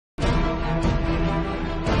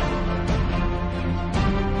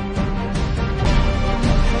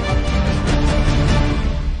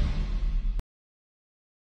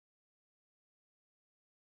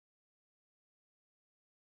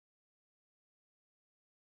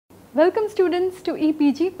Welcome students to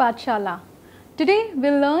EPG Pathshala. Today we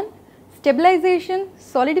will learn stabilization,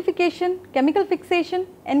 solidification, chemical fixation,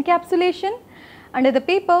 encapsulation under the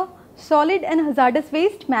paper solid and hazardous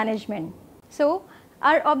waste management. So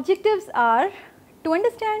our objectives are to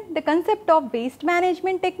understand the concept of waste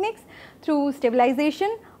management techniques through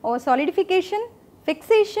stabilization or solidification,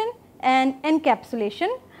 fixation and encapsulation,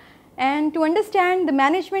 and to understand the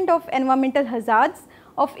management of environmental hazards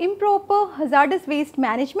of improper hazardous waste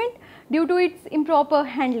management due to its improper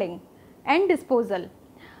handling and disposal.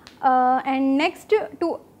 And next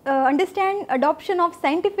to understand adoption of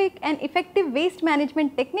scientific and effective waste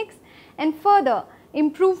management techniques and further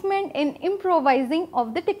improvement in improvising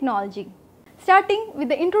of the technology. Starting with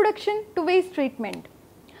the introduction to waste treatment.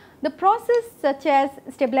 The process such as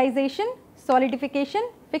stabilization, solidification,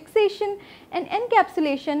 fixation and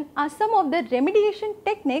encapsulation are some of the remediation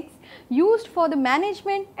techniques used for the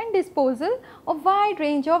management and disposal of wide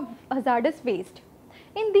range of hazardous waste.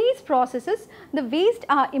 In these processes, the waste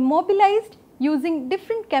are immobilized using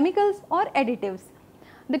different chemicals or additives.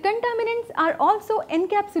 The contaminants are also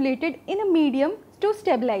encapsulated in a medium to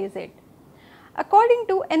stabilize it. According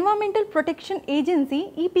to Environmental Protection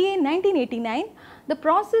Agency EPA 1989, the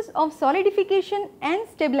process of solidification and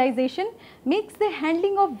stabilization makes the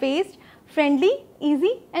handling of waste friendly,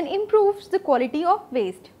 easy and improves the quality of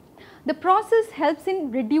waste. The process helps in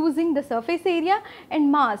reducing the surface area and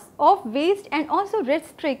mass of waste and also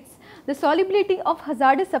restricts the solubility of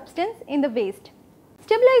hazardous substance in the waste.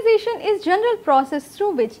 Stabilization is general process through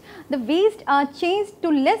which the waste are changed to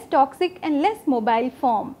less toxic and less mobile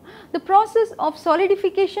form. The process of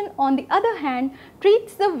solidification on the other hand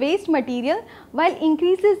treats the waste material while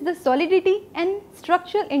increases the solidity and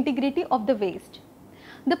structural integrity of the waste.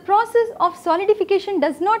 The process of solidification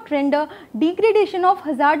does not render degradation of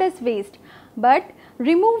hazardous waste but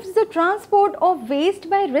removes the transport of waste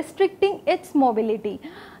by restricting its mobility.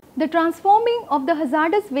 The transforming of the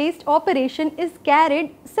hazardous waste operation is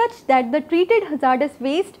carried such that the treated hazardous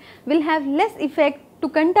waste will have less effect to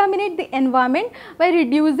contaminate the environment by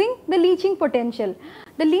reducing the leaching potential.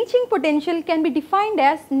 The leaching potential can be defined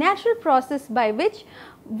as natural process by which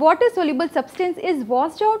water soluble substance is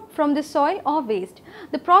washed out from the soil or waste.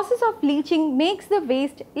 The process of leaching makes the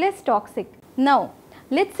waste less toxic. Now,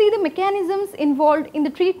 let's see the mechanisms involved in the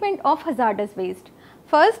treatment of hazardous waste.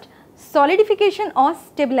 First, solidification or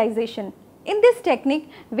stabilization. In this technique,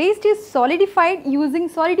 waste is solidified using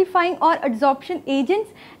solidifying or adsorption agents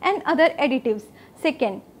and other additives.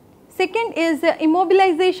 Second is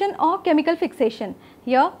immobilization or chemical fixation.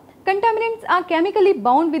 Here, contaminants are chemically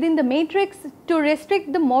bound within the matrix to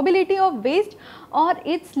restrict the mobility of waste or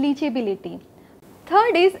its leachability.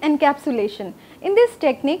 Third is encapsulation. In this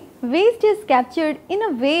technique, waste is captured in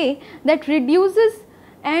a way that reduces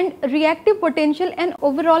and reactive potential and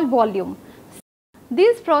overall volume.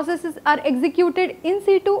 These processes are executed in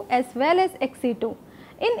situ as well as ex situ.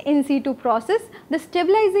 In situ process, the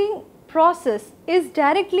stabilizing process is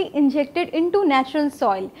directly injected into natural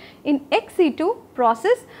soil. In ex situ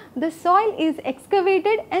process, the soil is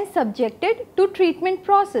excavated and subjected to treatment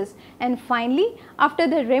process, and finally after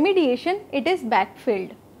the remediation it is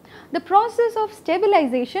backfilled. The process of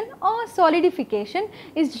stabilization or solidification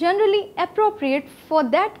is generally appropriate for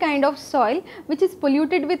that kind of soil which is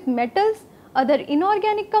polluted with metals, other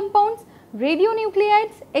inorganic compounds,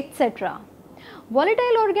 radionuclides, etc.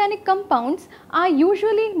 Volatile organic compounds are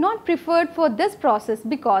usually not preferred for this process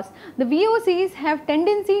because the VOCs have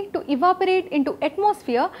tendency to evaporate into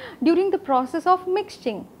atmosphere during the process of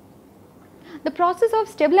mixing. The process of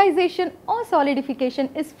stabilization or solidification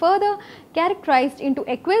is further characterized into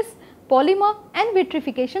aqueous, polymer and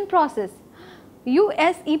vitrification process.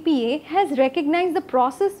 US EPA has recognized the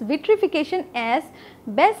process vitrification as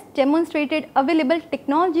best demonstrated available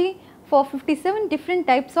technology for 57 different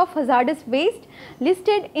types of hazardous waste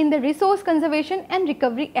listed in the Resource Conservation and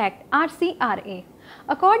Recovery Act (RCRA).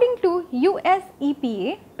 According to US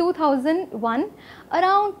EPA 2001,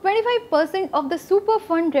 around 25% of the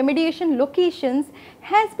Superfund remediation locations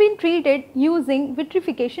has been treated using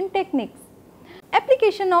vitrification techniques.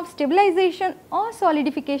 Application of stabilization or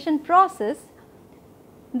solidification process.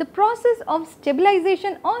 The process of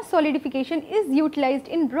stabilization or solidification is utilized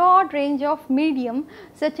in broad range of medium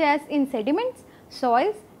such as in sediments,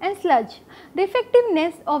 soils and sludge. The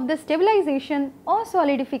effectiveness of the stabilization or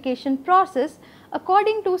solidification process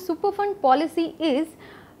according to Superfund policy is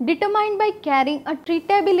determined by carrying a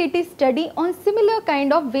treatability study on similar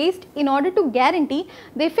kind of waste in order to guarantee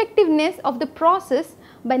the effectiveness of the process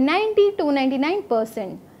by 90 to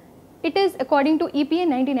 99%. It is according to EPA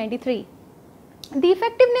 1993. The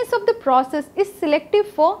effectiveness of the process is selective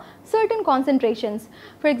for certain concentrations.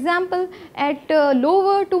 For example, at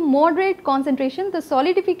lower to moderate concentration, the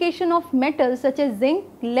solidification of metals such as zinc,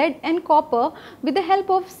 lead and copper with the help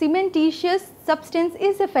of cementitious substance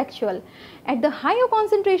is effectual. At the higher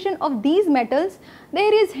concentration of these metals,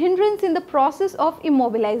 there is hindrance in the process of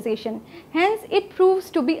immobilization. Hence, it proves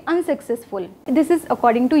to be unsuccessful. This is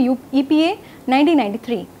according to EPA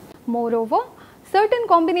 1993. Moreover, certain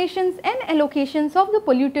combinations and allocations of the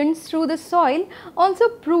pollutants through the soil also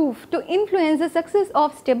prove to influence the success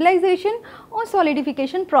of stabilization or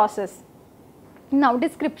solidification process. Now,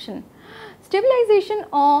 description. Stabilization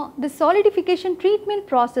or the solidification treatment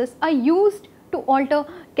process are used to alter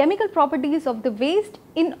chemical properties of the waste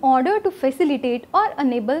in order to facilitate or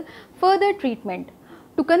enable further treatment,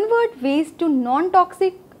 to convert waste to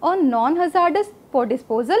non-toxic or non-hazardous for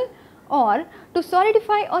disposal, or to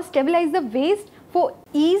solidify or stabilize the waste for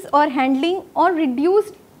ease or handling or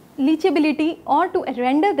reduced leachability, or to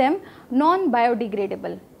render them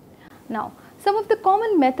non-biodegradable. Now, some of the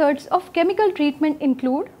common methods of chemical treatment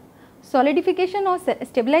include solidification or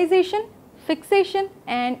stabilization, fixation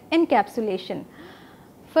and encapsulation.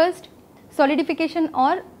 First, solidification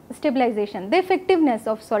or stabilization, the effectiveness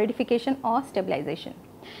of solidification or stabilization.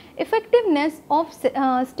 Effectiveness of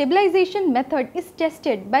stabilization method is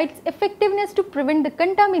tested by its effectiveness to prevent the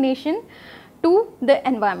contamination to the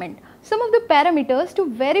environment. Some of the parameters to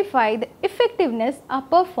verify the effectiveness are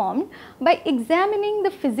performed by examining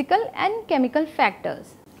the physical and chemical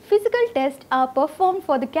factors. Physical tests are performed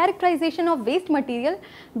for the characterization of waste material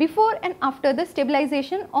before and after the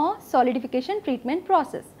stabilization or solidification treatment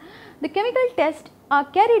process. The chemical tests are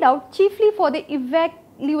carried out chiefly for the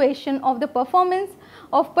evaluation of the performance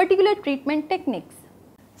of particular treatment techniques.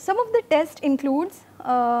 Some of the tests includes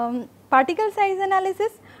particle size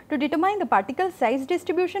analysis to determine the particle size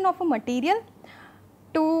distribution of a material,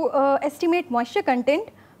 to estimate moisture content,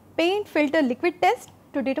 paint filter liquid test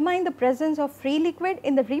to determine the presence of free liquid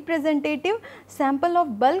in the representative sample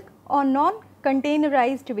of bulk or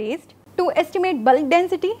non-containerized waste, to estimate bulk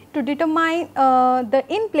density to determine the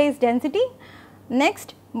in-place density.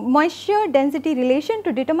 Next, moisture density relation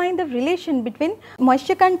to determine the relation between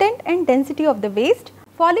moisture content and density of the waste.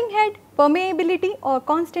 Falling head permeability or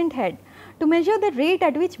constant head to measure the rate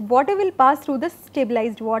at which water will pass through the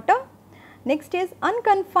stabilized water. Next is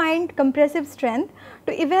unconfined compressive strength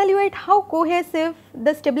to evaluate how cohesive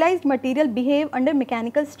the stabilized material behave under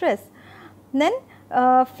mechanical stress. Then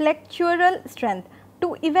flexural strength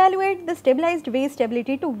to evaluate the stabilized waste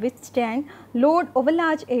ability to withstand load over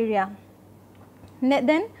large area.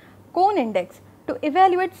 Then cone index to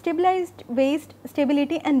evaluate stabilized waste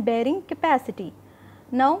stability and bearing capacity.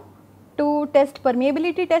 Now, to test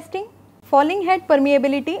permeability testing, falling head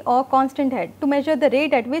permeability or constant head to measure the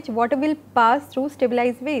rate at which water will pass through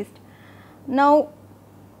stabilized waste. Now,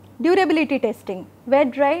 durability testing,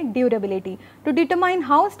 wet dry durability to determine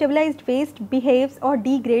how stabilized waste behaves or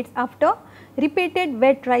degrades after repeated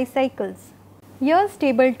wet dry cycles. Here is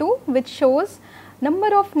table 2 which shows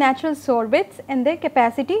number of natural sorbents and their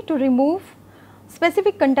capacity to remove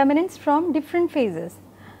specific contaminants from different phases.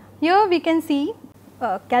 Here we can see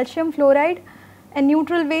calcium fluoride and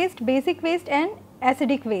neutral waste, basic waste and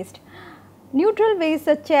acidic waste. Neutral waste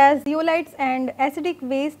such as zeolites and acidic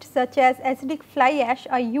waste such as acidic fly ash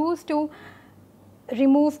are used to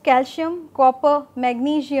remove calcium, copper,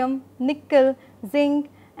 magnesium, nickel, zinc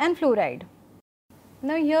and fluoride.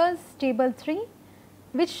 Now here is table 3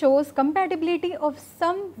 which shows compatibility of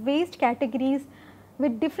some waste categories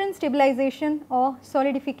with different stabilization or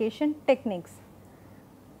solidification techniques.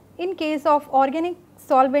 In case of organic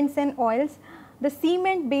solvents and oils, the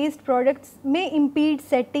cement based products may impede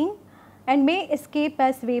setting and may escape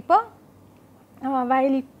as vapor,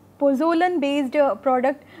 while pozzolan based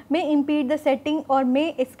product may impede the setting or may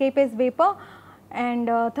escape as vapor, and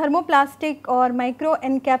thermoplastic or micro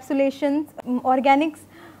encapsulations organics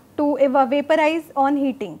to vaporize on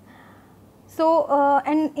heating. So,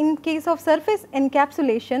 and in case of surface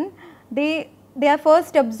encapsulation, they are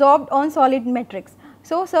first absorbed on solid matrix.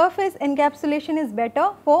 So, surface encapsulation is better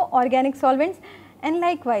for organic solvents, and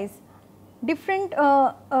likewise different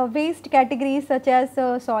waste categories such as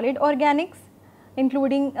solid organics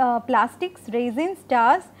including plastics, resins,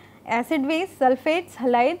 tars, acid waste, sulfates,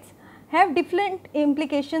 halides have different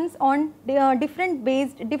implications on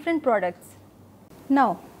different products.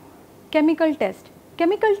 Now, chemical test.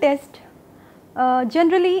 Chemical test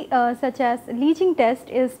generally such as leaching test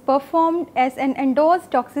is performed as an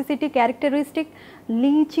endorsed toxicity characteristic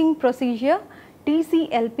leaching procedure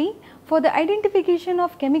TCLP for the identification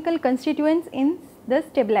of chemical constituents in the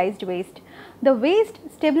stabilized waste. The waste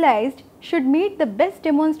stabilized should meet the best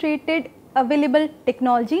demonstrated available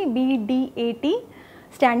technology BDAT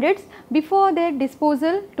standards before their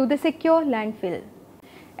disposal to the secure landfill.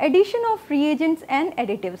 Addition of reagents and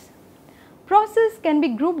additives. Process can be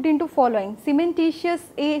grouped into following: cementitious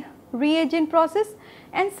reagent process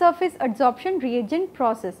and surface adsorption reagent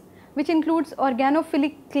process, which includes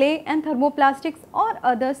organophilic clay and thermoplastics or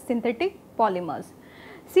other synthetic polymers.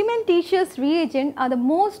 Cementitious reagents are the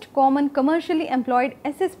most common commercially employed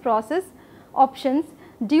SS process options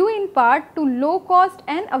due in part to low cost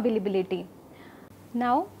and availability.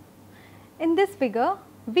 Now, in this figure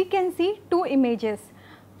we can see two images.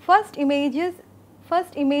 First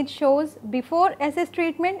image shows before SS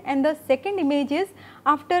treatment and the second image is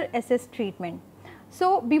after SS treatment.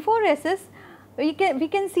 So, before SS we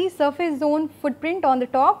can see surface zone footprint on the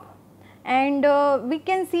top, and we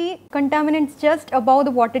can see contaminants just above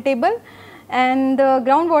the water table, and the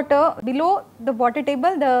groundwater below the water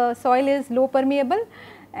table, the soil is low permeable,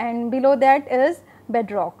 and below that is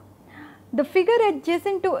bedrock. The figure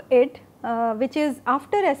adjacent to it, which is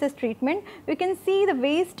after SS treatment, we can see the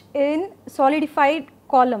waste in solidified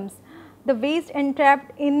columns, the waste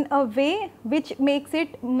entrapped in a way which makes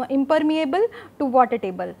it impermeable to water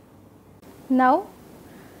table. Now,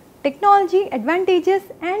 technology advantages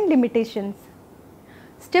and limitations.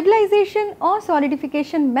 Stabilization or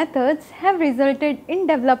solidification methods have resulted in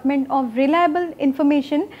development of reliable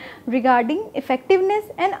information regarding effectiveness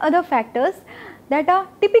and other factors that are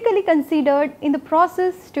typically considered in the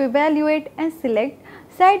process to evaluate and select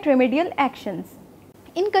site remedial actions.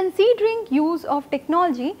 In considering use of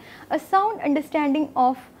technology, a sound understanding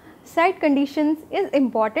of site conditions is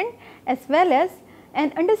important, as well as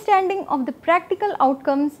an understanding of the practical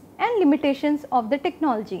outcomes and limitations of the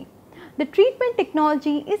technology. The treatment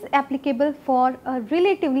technology is applicable for a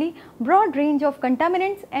relatively broad range of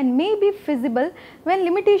contaminants and may be feasible when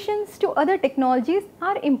limitations to other technologies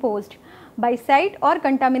are imposed by site or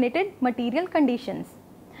contaminated material conditions.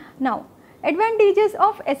 Now, advantages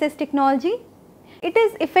of SS technology. It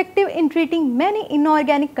is effective in treating many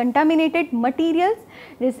inorganic contaminated materials.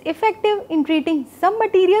 It is effective in treating some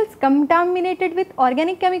materials contaminated with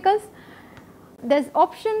organic chemicals. There is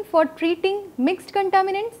option for treating mixed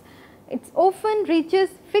contaminants. It often reaches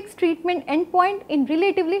fixed treatment endpoint in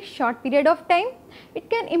relatively short period of time. It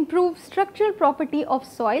can improve structural property of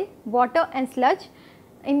soil, water and sludge,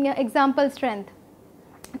 in example strength,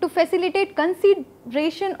 to facilitate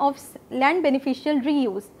consideration of land beneficial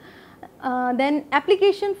reuse. Then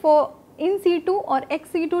application for in situ or ex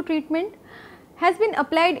situ treatment has been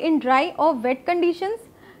applied in dry or wet conditions,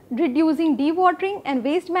 reducing dewatering and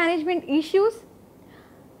waste management issues.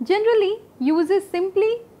 Generally uses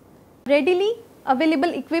simply readily available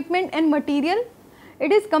equipment and material.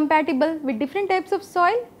 It is compatible with different types of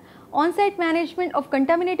soil. On-site management of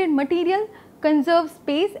contaminated material conserves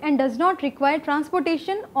space and does not require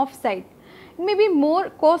transportation off-site. It may be more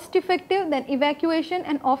cost effective than evacuation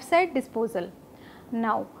and off-site disposal.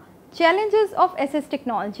 Now, challenges of SS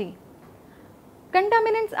technology.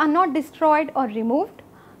 Contaminants are not destroyed or removed.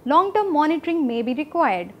 Long-term monitoring may be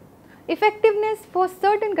required. Effectiveness for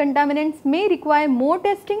certain contaminants may require more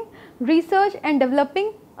testing, research and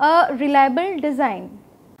developing a reliable design.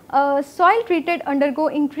 Soil treated undergo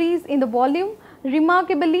increase in the volume,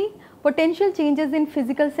 remarkably potential changes in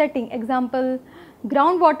physical setting, example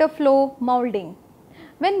groundwater flow, molding.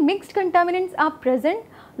 When mixed contaminants are present,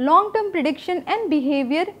 long-term prediction and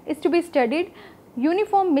behavior is to be studied.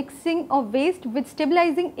 Uniform mixing of waste with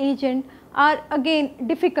stabilizing agent are again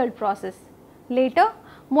difficult process. Later,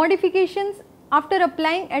 modifications after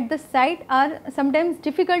applying at the site are sometimes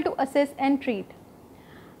difficult to assess and treat.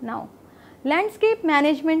 Now, landscape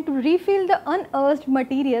management to refill the unearthed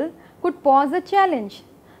material could pose a challenge.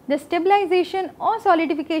 The stabilization or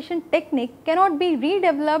solidification technique cannot be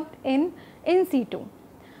redeveloped in situ.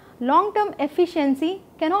 Long-term efficiency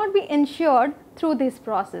cannot be ensured through this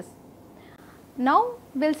process. Now,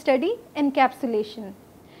 we will study encapsulation.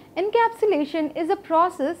 Encapsulation is a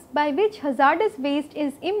process by which hazardous waste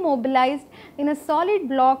is immobilized in a solid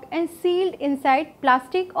block and sealed inside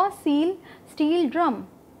plastic or steel drum.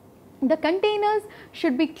 The containers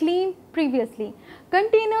should be cleaned previously.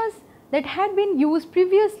 Containers that had been used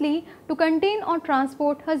previously to contain or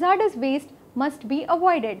transport hazardous waste must be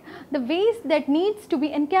avoided. The waste that needs to be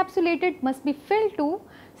encapsulated must be filled to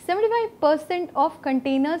 75% of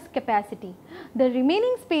container's capacity. The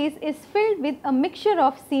remaining space is filled with a mixture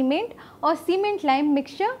of cement or cement lime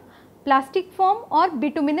mixture, plastic foam or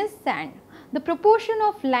bituminous sand. The proportion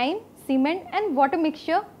of lime, cement and water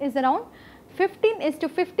mixture is around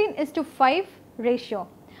 15:15:5 ratio.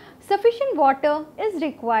 Sufficient water is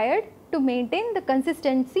required to maintain the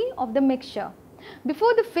consistency of the mixture.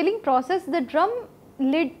 Before the filling process, the drum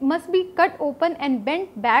lid must be cut open and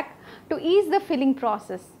bent back to ease the filling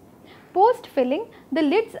process. Post filling, the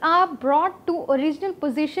lids are brought to original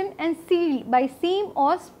position and sealed by seam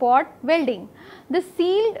or spot welding. The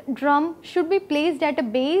sealed drum should be placed at a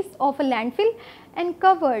base of a landfill and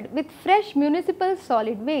covered with fresh municipal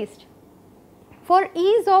solid waste. For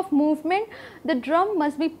ease of movement, the drum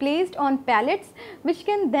must be placed on pallets which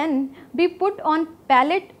can then be put on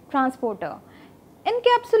pallet transporter.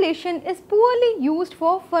 Encapsulation is poorly used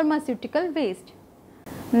for pharmaceutical waste.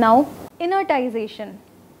 Now, inertization.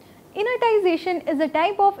 Inertization is a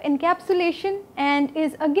type of encapsulation and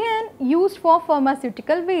is again used for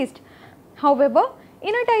pharmaceutical waste. However,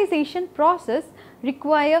 inertization process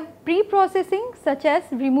require pre-processing such as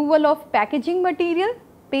removal of packaging material,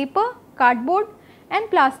 paper, cardboard and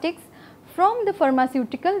plastics from the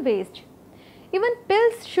pharmaceutical waste. Even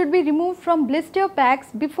pills should be removed from blister packs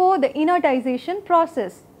before the inertization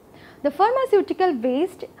process. The pharmaceutical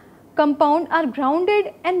waste compound are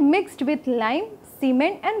grounded and mixed with lime,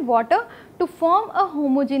 cement and water to form a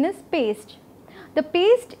homogeneous paste. The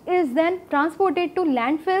paste is then transported to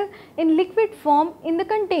landfill in liquid form in the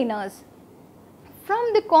containers.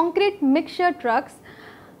 From the concrete mixture trucks,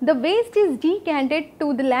 the waste is decanted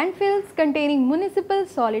to the landfills containing municipal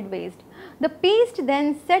solid waste. The paste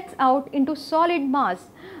then sets out into solid mass.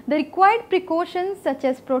 The required precautions such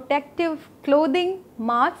as protective clothing,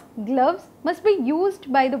 masks, gloves must be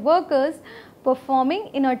used by the workers performing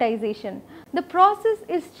inertization. The process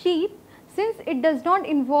is cheap since it does not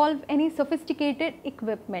involve any sophisticated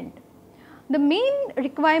equipment. The main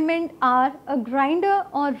requirements are a grinder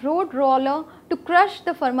or road roller to crush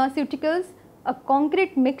the pharmaceuticals, a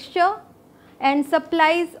concrete mixture and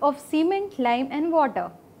supplies of cement, lime and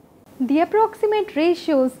water. The approximate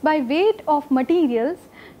ratios by weight of materials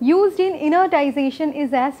used in inertization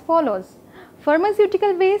is as follows: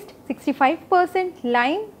 pharmaceutical waste 65%,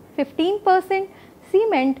 lime 15%,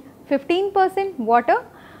 cement 15%, water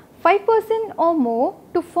 5% or more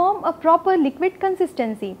to form a proper liquid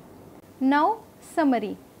consistency. Now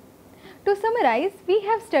summary. To summarize, we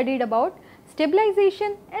have studied about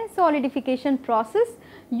stabilization and solidification process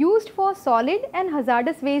used for solid and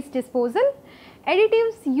hazardous waste disposal,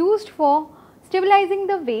 additives used for stabilizing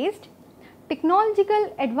the waste,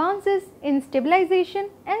 technological advances in stabilization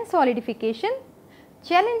and solidification,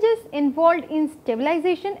 challenges involved in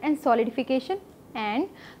stabilization and solidification, and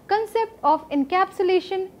concept of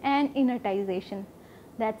encapsulation and inertization.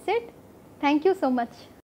 That's it. Thank you so much.